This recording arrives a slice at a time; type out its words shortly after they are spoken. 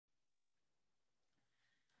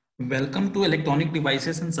Welcome to Electronic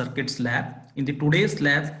Devices and Circuits Lab. In the today's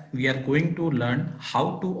lab, we are going to learn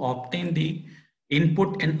how to obtain the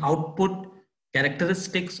input and output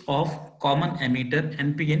characteristics of common emitter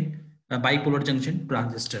NPN bipolar junction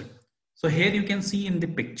transistor. So here you can see in the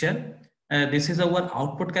picture, this is our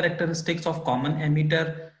output characteristics of common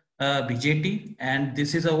emitter BJT, and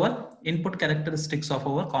this is our input characteristics of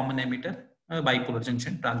our common emitter bipolar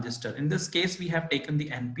junction transistor. In this case, we have taken the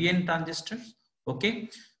NPN transistors. Okay.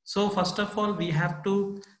 So first of all, we have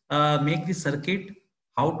to make the circuit,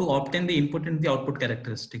 how to obtain the input and the output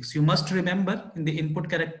characteristics. You must remember in the input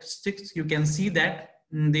characteristics, you can see that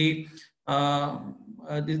this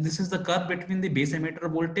is the curve between the base emitter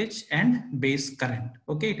voltage and base current.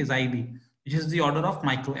 Okay, it is IB, which is the order of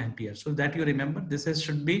microampere. So that you remember,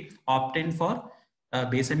 should be obtained for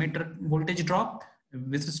base emitter voltage drop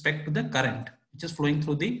with respect to the current which is flowing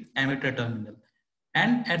through the emitter terminal,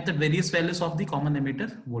 and at the various values of the common emitter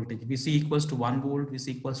voltage. Vc equals to 1 volt, Vc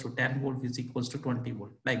equals to 10 volt, Vc equals to 20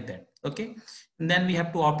 volt, like that. Okay, and then we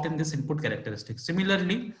have to obtain this input characteristics.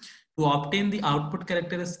 Similarly, to obtain the output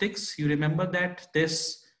characteristics, you remember that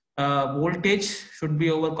this voltage should be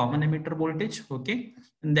our common emitter voltage. Okay,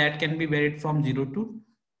 and that can be varied from 0 to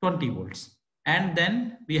 20 volts, and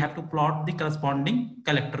then we have to plot the corresponding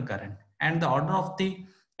collector current, and the order of the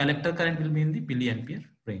collector current will be in the milliampere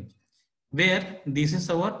range, where this is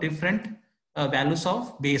our different values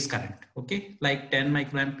of base current. Okay, like 10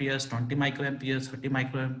 microamperes, 20 microamperes, 30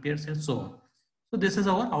 microamperes, and so on. So this is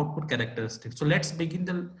our output characteristics. So let's begin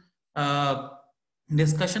the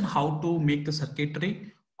discussion how to make the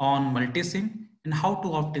circuitry on multisim and how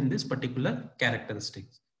to obtain this particular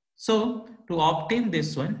characteristics. So to obtain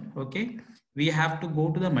this one, okay, we have to go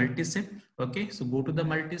to the multisim. Okay, so go to the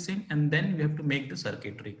multisim and then we have to make the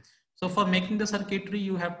circuitry. So for making the circuitry,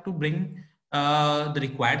 you have to bring the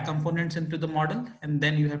required components into the model, and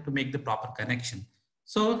then you have to make the proper connection.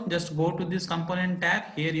 So just go to this component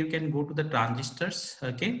tab. Here you can go to the transistors.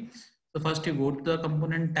 Okay, so first you go to the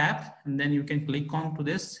component tab, and then you can click on to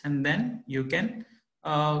this, and then you can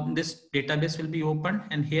this database will be opened,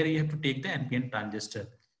 and here you have to take the NPN transistor.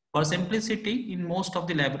 For simplicity, in most of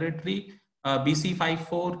the laboratory,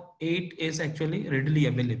 BC548 is actually readily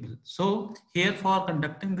available. So here for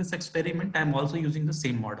conducting this experiment, I'm also using the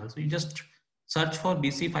same model. So you just search for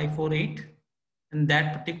BC548, and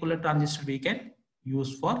that particular transistor we can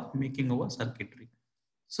use for making our circuitry.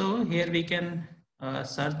 So here we can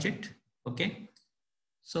search it. Okay.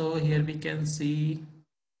 So here we can see,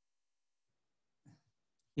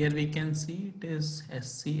 it is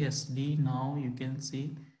SCSD. Now you can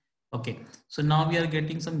see. Okay, so now we are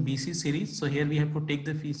getting some BC series. So here we have to take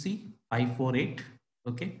the BC 548.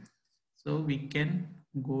 Okay, so we can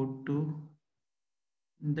go to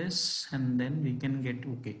this and then we can get,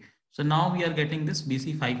 okay. So now we are getting this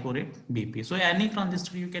BC 548 BP. So any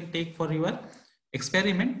transistor you can take for your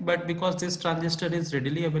experiment, but because this transistor is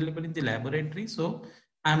readily available in the laboratory, so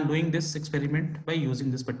I'm doing this experiment by using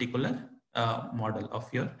this particular model of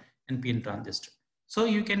your NPN transistor. So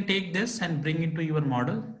you can take this and bring into your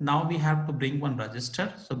model. Now we have to bring one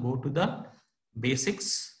resistor. So go to the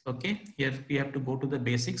basics. Okay, here we have to go to the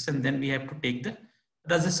basics, and then we have to take the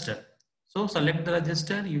resistor. So select the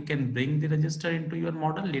resistor. You can bring the resistor into your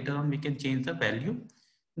model. Later on we can change the value.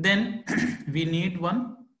 Then we need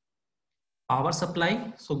one power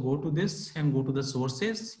supply. So go to this and go to the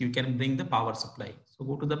sources. You can bring the power supply. So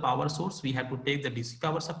go to the power source. We have to take the DC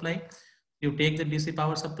power supply. You take the DC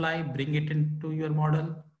power supply, bring it into your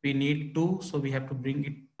model. We need 2, so we have to bring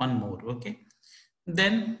it 1 more. Okay,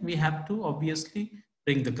 then we have to obviously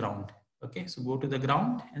bring the ground. Okay, so go to the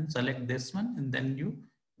ground and select this one, and then you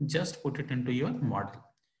just put it into your model.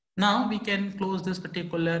 Now we can close this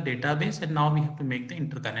particular database, and now we have to make the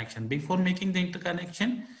interconnection. Before making the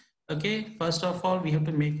interconnection, okay, first of all we have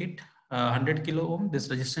to make it 100 kilo ohm. This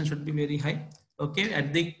resistance should be very high. Okay,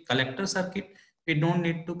 at the collector circuit we don't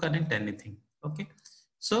need to connect anything. Okay,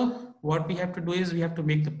 so what we have to do is we have to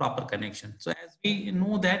make the proper connection. So as we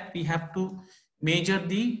know that we have to measure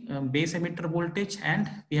the base emitter voltage, and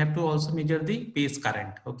we have to also measure the base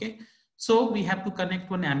current. Okay, so we have to connect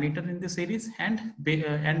one ammeter in the series and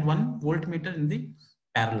one voltmeter in the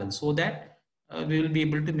parallel, so that we will be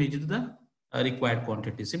able to measure the required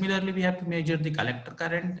quantity. Similarly, we have to measure the collector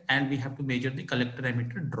current, and we have to measure the collector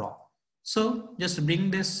emitter drop. So just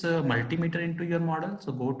bring this multimeter into your model.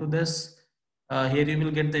 So go to this. Here you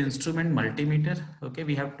will get the instrument multimeter. Okay,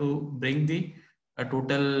 we have to bring the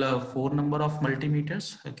total 4 number of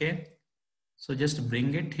multimeters. Okay, so just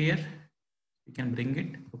bring it here. You can bring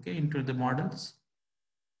it, okay, into the models.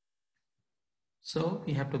 So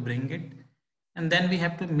we have to bring it, and then we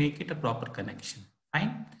have to make it a proper connection.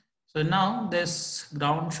 Fine. So now this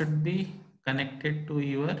ground should be connected to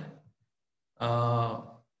your uh,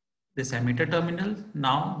 this emitter terminal.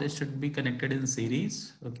 Now this should be connected in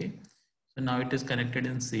series. Okay, so now it is connected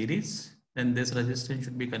in series. Then this resistance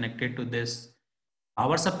should be connected to this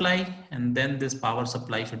power supply, and then this power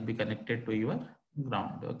supply should be connected to your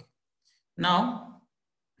ground. Okay, now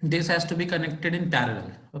this has to be connected in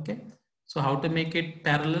parallel. Okay, so how to make it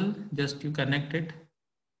parallel? Just you connect it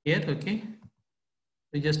here. Okay,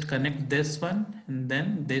 we just connect this one, and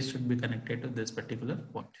then this should be connected to this particular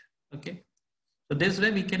point. Okay, so this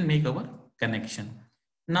way we can make our connection.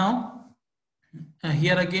 Now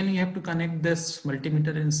here again you have to connect this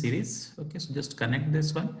multimeter in series. Okay, so just connect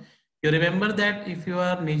this one. You remember that if you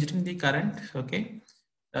are measuring the current, okay,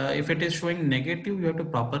 if it is showing negative, you have to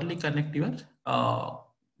properly connect your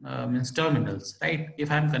means terminals, right? If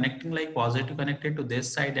I'm connecting like positive connected to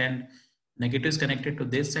this side and negative is connected to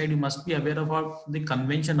this side, you must be aware of the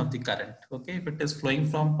convention of the current. Okay, if it is flowing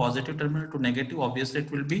from positive terminal to negative, obviously it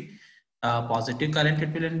will be positive current,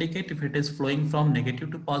 it will indicate. If it is flowing from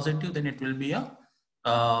negative to positive, then it will be a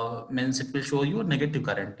means it will show you a negative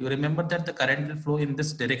current. You remember that the current will flow in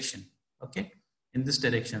this direction. Okay, in this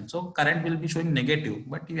direction, so current will be showing negative,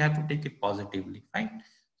 but you have to take it positively. Fine,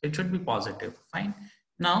 so it should be positive. Fine.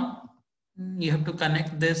 Now you have to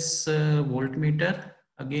connect this voltmeter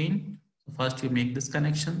again. So first you make this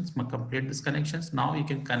connections, complete this connections. Now you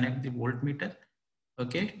can connect the voltmeter.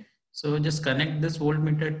 Okay, so just connect this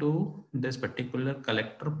voltmeter to this particular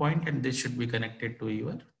collector point, and this should be connected to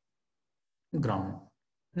your ground.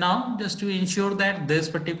 Now just to ensure that this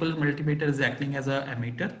particular multimeter is acting as a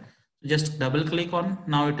emitter, just double click on.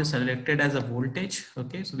 Now it is selected as a voltage.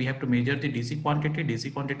 Okay, so we have to measure the DC quantity.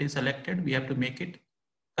 DC quantity is selected. We have to make it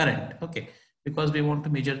current. Okay, because we want to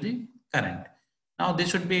measure the current. Now this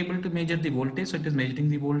should be able to measure the voltage. So it is measuring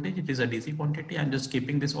the voltage. It is a DC quantity. I'm just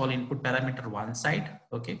keeping this all input parameter one side.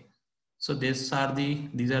 Okay, so these are the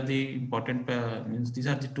important means these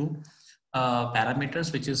are the two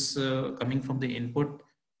parameters which is coming from the input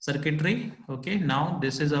circuitry. Okay, now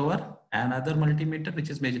this is our another multimeter which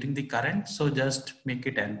is measuring the current. So just make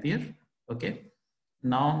it ampere. Okay,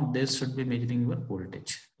 now this should be measuring your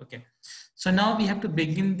voltage. Okay, so now we have to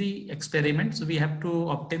begin the experiment. So we have to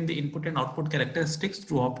obtain the input and output characteristics.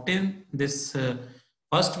 To obtain this,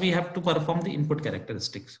 first we have to perform the input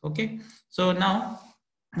characteristics. Okay, so now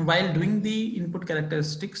while doing the input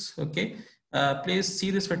characteristics, okay, please see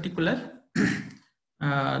this particular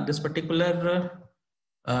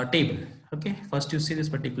table. Okay, first you see this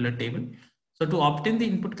particular table. So to obtain the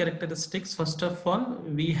input characteristics, first of all,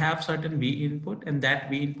 we have certain V input, and that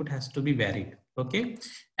V input has to be varied. Okay,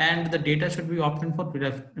 and the data should be obtained for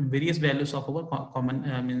various values of our common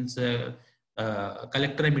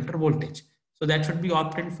collector emitter voltage. So that should be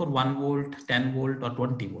obtained for 1 volt, 10 volt, or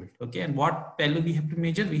 20 volt. Okay, and what value we have to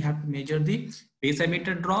measure? We have to measure the base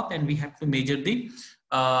emitter drop, and we have to measure the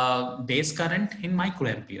base current in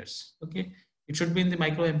microamperes. Okay, it should be in the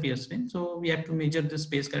microamperes range. So we have to measure this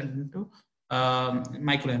base current into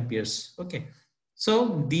microamperes. Okay,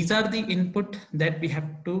 so these are the input that we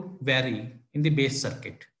have to vary in the base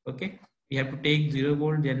circuit. Okay, we have to take 0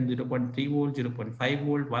 volt, then 0.3 volt, 0.5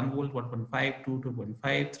 volt, 1 volt, 1.5, 2,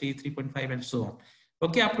 2.5, 3, 3.5, and so on.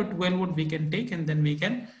 Okay, up to 12 volt we can take, and then we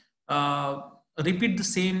can repeat the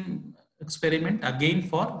same experiment again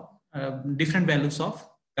for different values of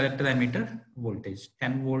collector emitter voltage,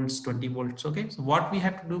 10 volts, 20 volts. Okay, so what we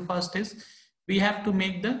have to do first is we have to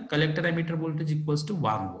make the collector emitter voltage equals to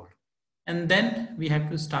 1 volt, and then we have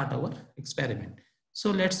to start our experiment.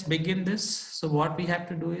 So let's begin this. So what we have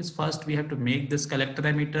to do is first we have to make this collector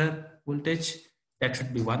emitter voltage, that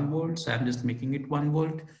should be 1 volt. So I'm just making it 1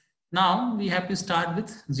 volt. Now we have to start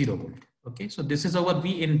with 0 volt. Okay, so this is our V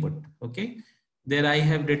input. Okay, there I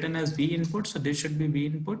have written as V input, so this should be V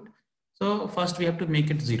input. So first we have to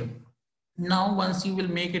make it 0. Now once you will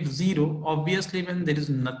make it 0, obviously when there is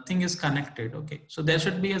nothing is connected, okay, so there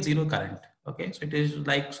should be a 0 current. Okay, so it is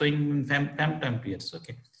like showing femtoamperes.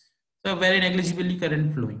 Okay, so very negligibly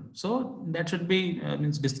current flowing, so that should be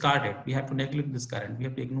means discarded. We have to neglect this current, we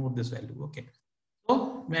have to ignore this value. Okay,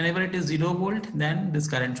 so whenever it is 0 volt, then this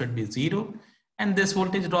current should be 0, and this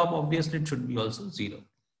voltage drop obviously it should be also 0.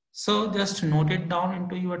 So just note it down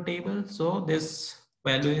into your table. So this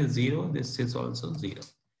value is 0, this is also 0.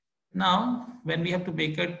 Now when we have to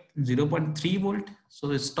make it 0.3 volt,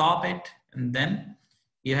 so stop it, and then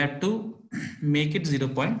you have to make it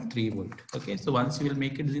 0.3 volt. Okay, so once you will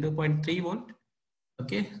make it 0.3 volt,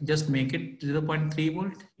 okay, just make it 0.3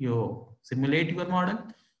 volt, you simulate your model.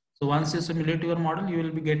 So once you simulate your model, you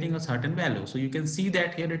will be getting a certain value. So you can see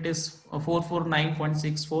that here it is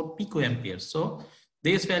 449.64 picoamperes. So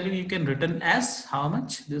this value you can written as how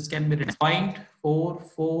much? This can be written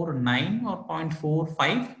 0.449 or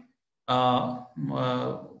 0.45, uh,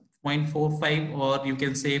 uh, 0.45, or you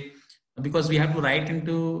can say, because we have to write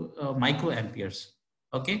into microamperes.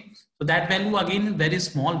 Okay, so that value again very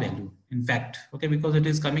small value, in fact, okay, because it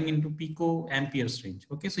is coming into pico amperes range.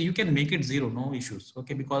 Okay, so you can make it zero, no issues.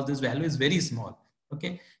 Okay, because this value is very small.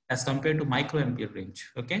 Okay, as compared to microampere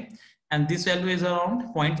range. Okay, and this value is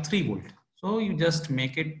around 0.3 volt. So you just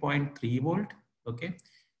make it 0.3 volt. Okay,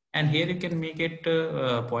 and here you can make it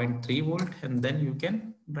 0.3 volt, and then you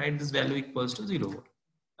can write this value equals to 0 volt,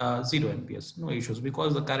 0 amperes, no issues,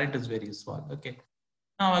 because the current is very small. Okay,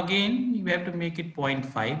 now again you have to make it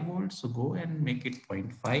 0.5 volts, so go and make it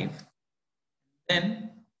 0.5.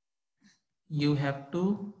 Then you have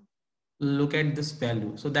to look at this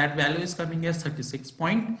value. So that value is coming as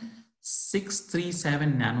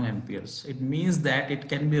 36.637 nanoamperes. It means that it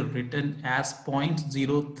can be written as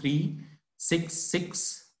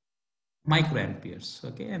 0.0366 microamperes.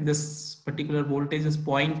 Okay, and this particular voltage is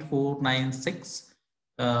 0.496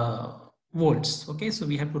 volts. Okay, so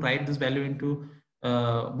we have to write this value into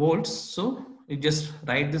volts. So you just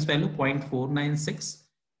write this value 0.496.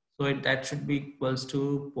 So that should be equals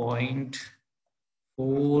to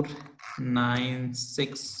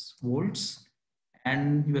 0.496 volts,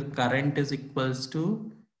 and your current is equals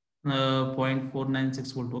to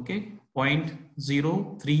 0.496 volt. Okay,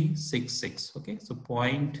 0.0366. Okay, so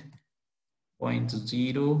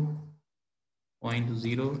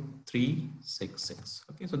 0.0366.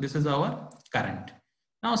 Okay, so this is our current.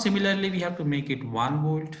 Now similarly we have to make it 1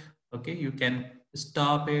 volt. Okay, you can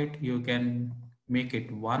stop it, you can make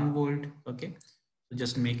it 1 volt. Okay, so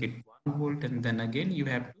just make it 1 volt, and then again you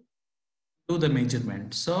have to do the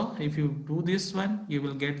measurement. So if you do this one, you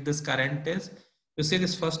will get this current is, you see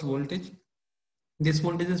this first voltage, this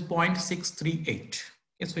voltage is 0.638.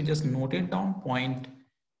 Okay, so just note it down,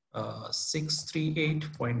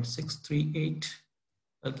 0.638.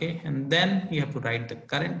 Okay, and then you have to write the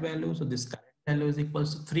current value. So this current value is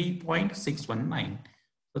equals to 3.619.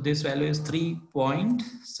 So this value is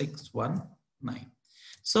 3.619.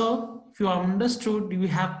 So if you understood, you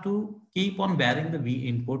have to keep on varying the V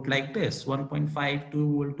input like this, 1.5,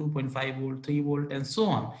 2 volt, 2.5 volt, 3 volt, and so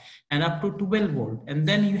on, and up to 12 volt. And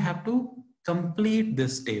then you have to complete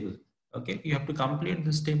this table. Okay, you have to complete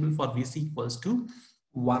this table for VC equals to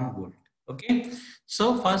 1 volt. Okay,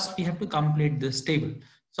 so first we have to complete this table.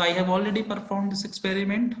 So I have already performed this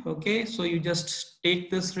experiment. Okay, so you just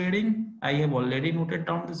take this reading. I have already noted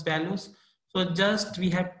down these values. So just we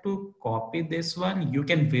have to copy this one. You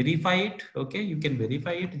can verify it. Okay, you can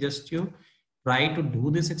verify it. Just you try to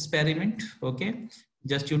do this experiment. Okay,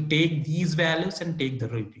 just you take these values and take the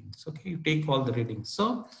readings. Okay, you take all the readings.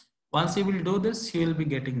 So once you will do this, you will be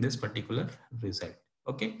getting this particular result.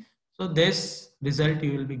 Okay, so this result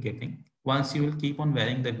you will be getting once you will keep on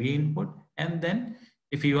varying the V input, and then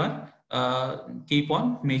if you are keep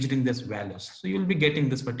on measuring this values, so you will be getting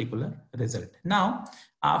this particular result. Now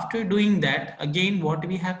after doing that, again what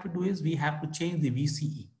we have to do is we have to change the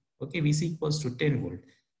VCE. Okay, VC equals to 10 volt.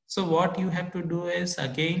 So what you have to do is,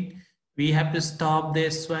 again we have to stop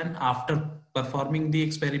this one after performing the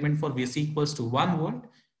experiment for VC equals to 1 volt.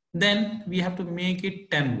 Then we have to make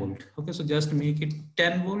it 10 volt. Okay, so just make it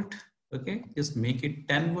 10 volt. Okay, just make it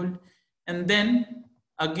 10 volt, and then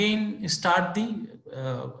again start the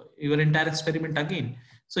your entire experiment again.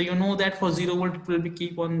 So you know that for 0 volt it will be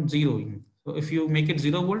keep on zeroing. So if you make it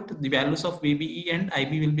 0 volt, the values of VBE and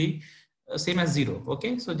IB will be same as 0.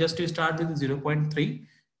 Okay, so just to start with 0.3.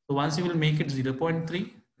 So once you will make it 0.3,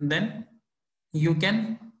 then you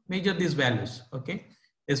can measure these values. Okay,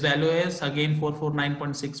 this value is again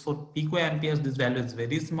 449.64 picoamperes. This value is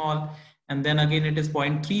very small, and then again it is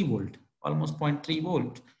 0.3 volt, almost 0.3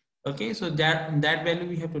 volt. Okay, so that value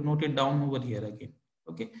we have to note it down over here again.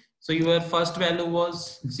 Okay, so your first value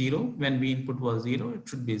was 0 when V input was 0, it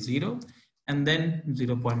should be 0, and then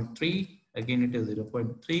 0.3, again it is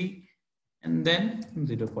 0.3, and then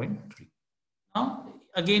 0.3. Now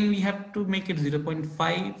again we have to make it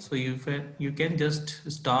 0.5. So you can just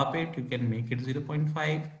stop it, you can make it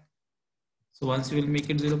 0.5. So once you will make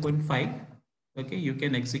it 0.5, okay, you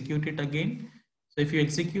can execute it again. So if you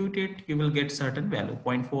execute it, you will get certain value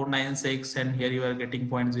 0.496, and here you are getting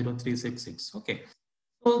 0.0366. Okay,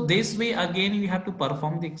 so this way again you have to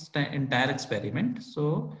perform the entire experiment.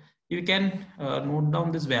 So you can note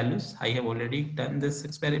down these values. I have already done this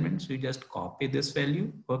experiment, so you just copy this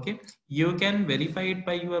value. Okay, you can verify it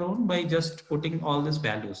by your own by just putting all these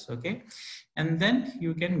values. Okay, and then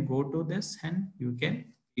you can go to this and you can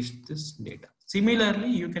paste this data. Similarly,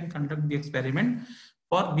 you can conduct the experiment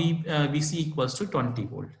for VC equals to 20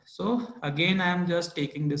 volt. So again, I am just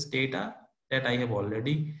taking this data that I have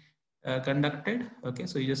already conducted. Okay,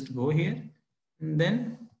 so you just go here and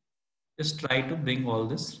then just try to bring all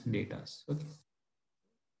this data. Okay,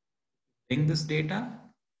 bring this data.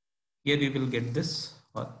 Here you will get this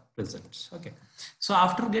results. Okay, so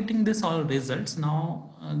after getting this all results,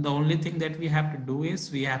 now the only thing that we have to do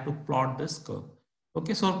is we have to plot this curve.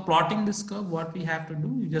 Okay, so plotting this curve, what we have to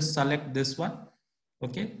do, you just select this one.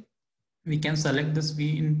 Okay, we can select this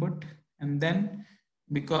V input, and then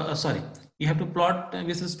because sorry, you have to plot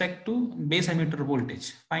with respect to base emitter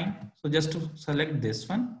voltage. Fine, so just to select this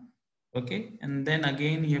one. Okay, and then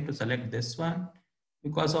again you have to select this one,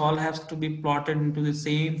 because all has to be plotted into the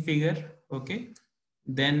same figure. Okay,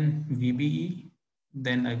 then VBE,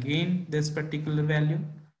 then again this particular value,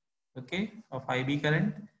 okay, of IB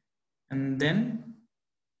current, and then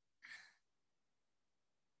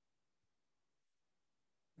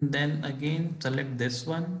again select this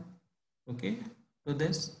one. Okay, to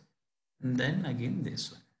this, and then again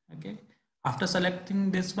this one. Okay, after selecting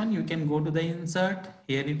this one, you can go to the insert.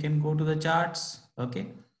 Here you can go to the charts. Okay,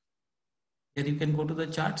 here you can go to the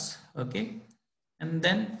charts. Okay, and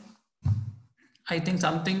then I think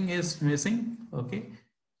something is missing. Okay,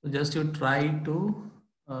 so just you try to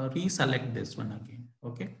reselect this one again.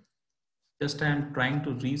 Okay, just I am trying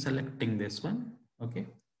to reselecting this one. Okay,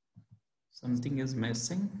 something is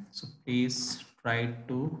missing, so please try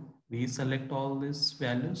to reselect all these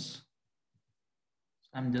values. So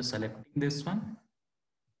I'm just selecting this one.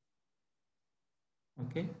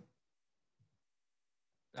 Okay,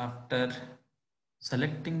 after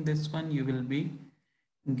selecting this one, you will be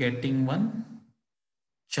getting one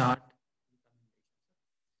chart.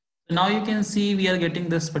 Now you can see we are getting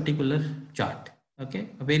this particular chart. Okay,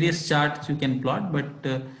 various charts you can plot, but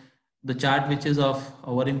the chart which is of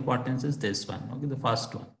our importance is this one. Okay, the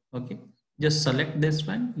first one. Okay, just select this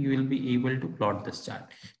one, you will be able to plot this chart.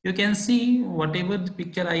 You can see whatever the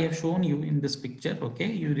picture I have shown you in this picture. Okay,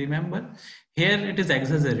 you remember here it is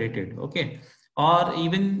exaggerated. Okay, or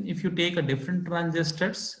even if you take a different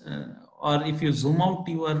transistors, or if you zoom out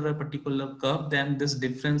your particular curve, then this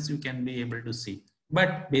difference you can be able to see.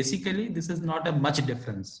 But basically this is not a much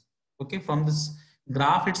difference. Okay, from this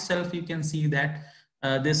graph itself you can see that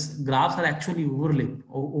this graphs are actually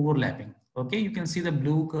overlapping. Okay, you can see the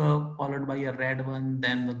blue curve followed by a red one,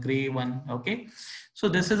 then the gray one. Okay, so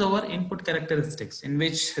this is our input characteristics, in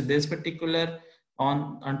which this particular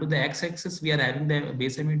onto the x-axis we are having the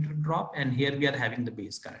base emitter drop, and here we are having the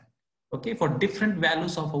base current. Okay, for different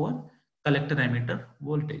values of our collector emitter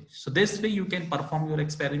voltage. So this way you can perform your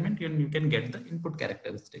experiment and you can get the input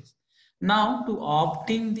characteristics. Now to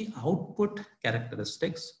obtain the output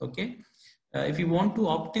characteristics, okay, if you want to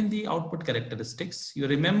obtain the output characteristics, you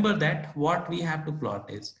remember that what we have to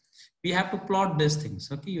plot is, we have to plot these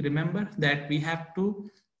things. Okay, you remember that we have to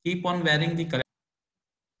keep on varying the collector.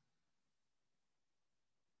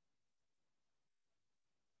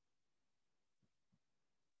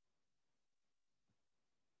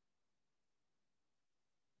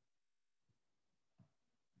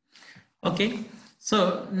 Okay,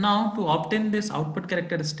 so now to obtain this output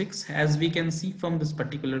characteristics, as we can see from this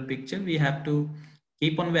particular picture, we have to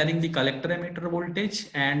keep on varying the collector emitter voltage,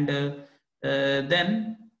 and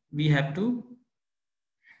then we have to